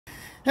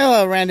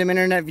Hello, random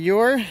internet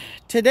viewer.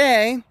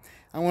 Today,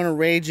 I want to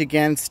rage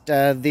against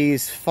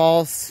these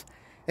false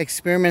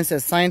experiments that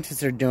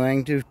scientists are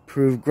doing to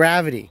prove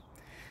gravity.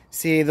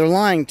 See, they're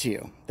lying to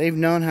you. They've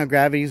known how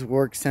gravity's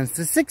worked since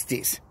the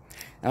 60s.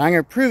 And I'm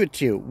going to prove it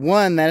to you.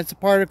 One, that it's a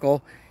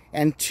particle.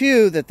 And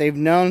two, that they've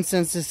known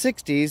since the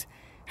 60s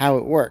how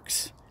it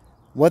works.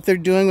 What they're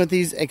doing with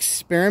these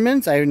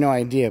experiments, I have no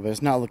idea, but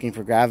it's not looking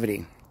for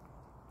gravity.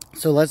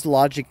 So let's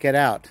logic it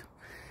out.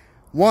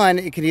 One,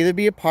 it could either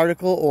be a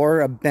particle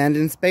or a bend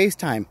in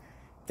space-time.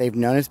 They've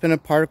known it's been a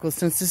particle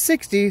since the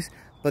 60s,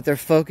 but they're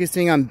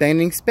focusing on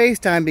bending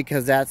space-time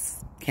because that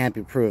can't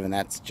be proven.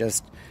 That's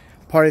just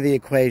part of the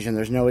equation.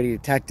 There's no way to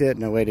detect it,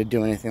 no way to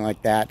do anything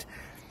like that.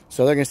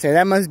 So they're going to say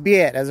that must be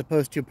it, as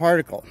opposed to a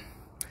particle.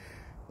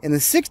 In the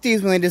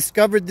 60s, when they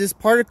discovered this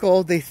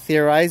particle, they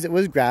theorized it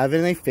was gravity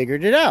and they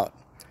figured it out.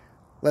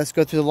 Let's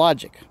go through the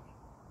logic.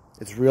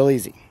 It's real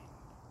easy.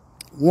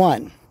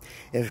 One,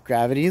 if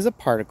gravity is a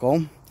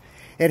particle,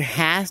 it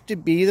has to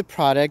be the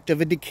product of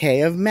a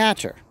decay of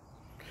matter.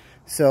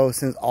 So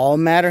since all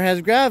matter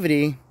has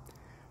gravity,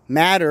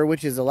 matter,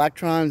 which is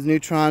electrons,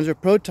 neutrons, or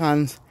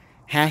protons,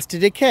 has to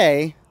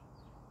decay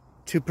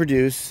to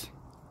produce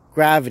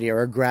gravity,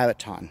 or a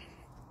graviton.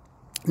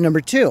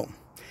 Number two,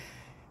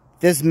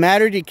 this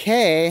matter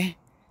decay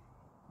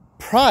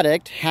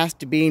product has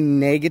to be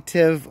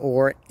negative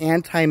or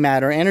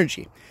antimatter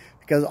energy.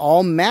 Because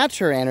all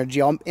matter energy,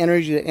 all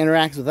energy that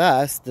interacts with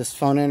us, this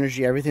phone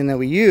energy, everything that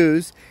we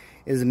use,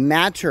 is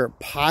matter,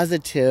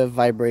 positive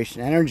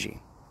vibration energy.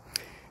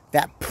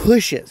 That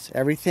pushes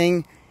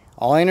everything,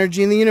 all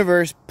energy in the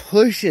universe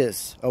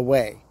pushes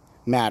away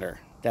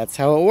matter. That's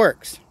how it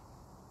works.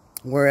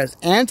 Whereas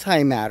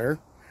antimatter,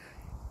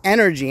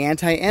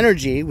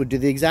 anti-energy would do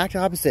the exact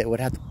opposite. It would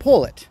have to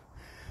pull it.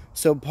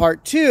 So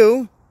part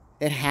two,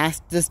 it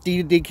has this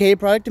decay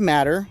product of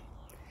matter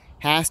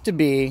has to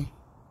be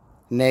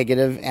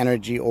negative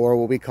energy, or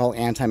what we call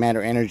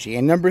antimatter energy.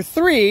 And number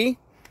three,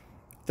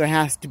 there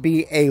has to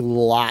be a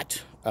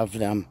lot of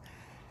them.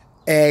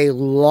 A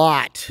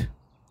lot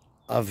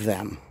of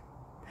them.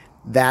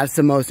 That's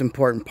the most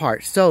important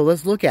part. So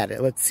let's look at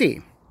it. Let's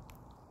see.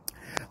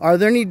 Are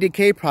there any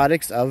decay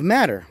products of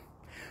matter?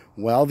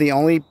 Well, the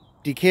only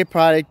decay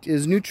product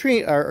is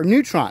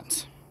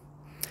neutrons.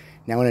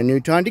 Now, when a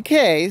neutron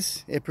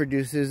decays, it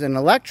produces an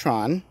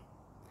electron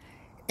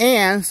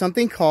and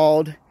something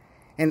called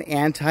an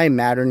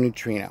antimatter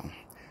neutrino,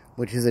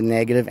 which is a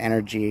negative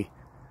energy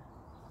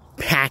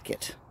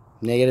packet,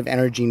 negative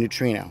energy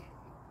neutrino.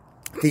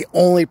 The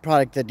only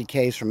product that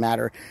decays from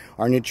matter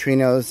are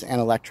neutrinos and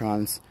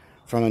electrons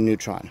from a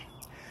neutron.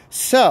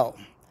 So,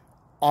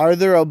 are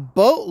there a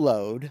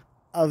boatload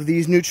of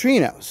these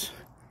neutrinos?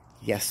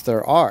 Yes,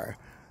 there are.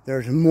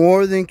 There's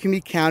more than can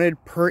be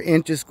counted per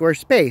inch of square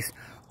space.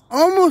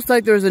 Almost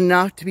like there's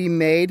enough to be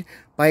made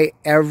by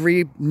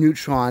every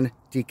neutron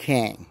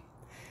decaying.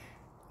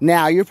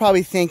 Now, you're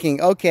probably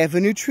thinking, okay, if a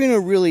neutrino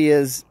really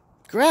is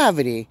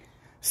gravity,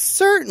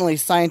 certainly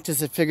scientists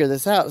have figured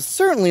this out.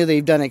 Certainly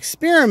they've done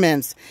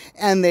experiments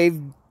and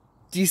they've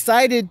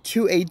decided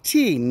to a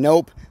T.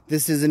 Nope,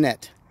 this isn't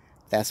it.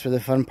 That's where the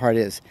fun part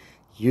is.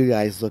 You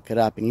guys look it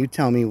up and you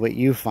tell me what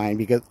you find,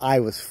 because I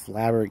was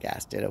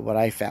flabbergasted at what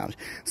I found.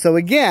 So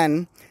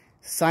again,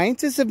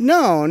 scientists have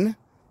known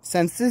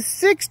since the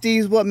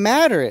 60s what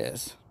matter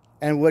is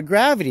and what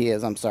gravity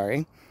is, I'm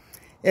sorry.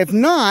 If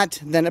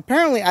not, then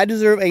apparently I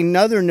deserve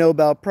another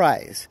Nobel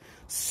Prize.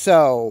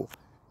 So,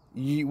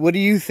 what do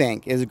you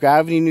think? Is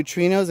gravity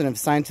neutrinos, and have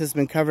scientists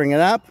been covering it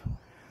up?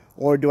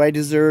 Or do I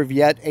deserve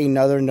yet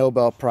another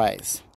Nobel Prize?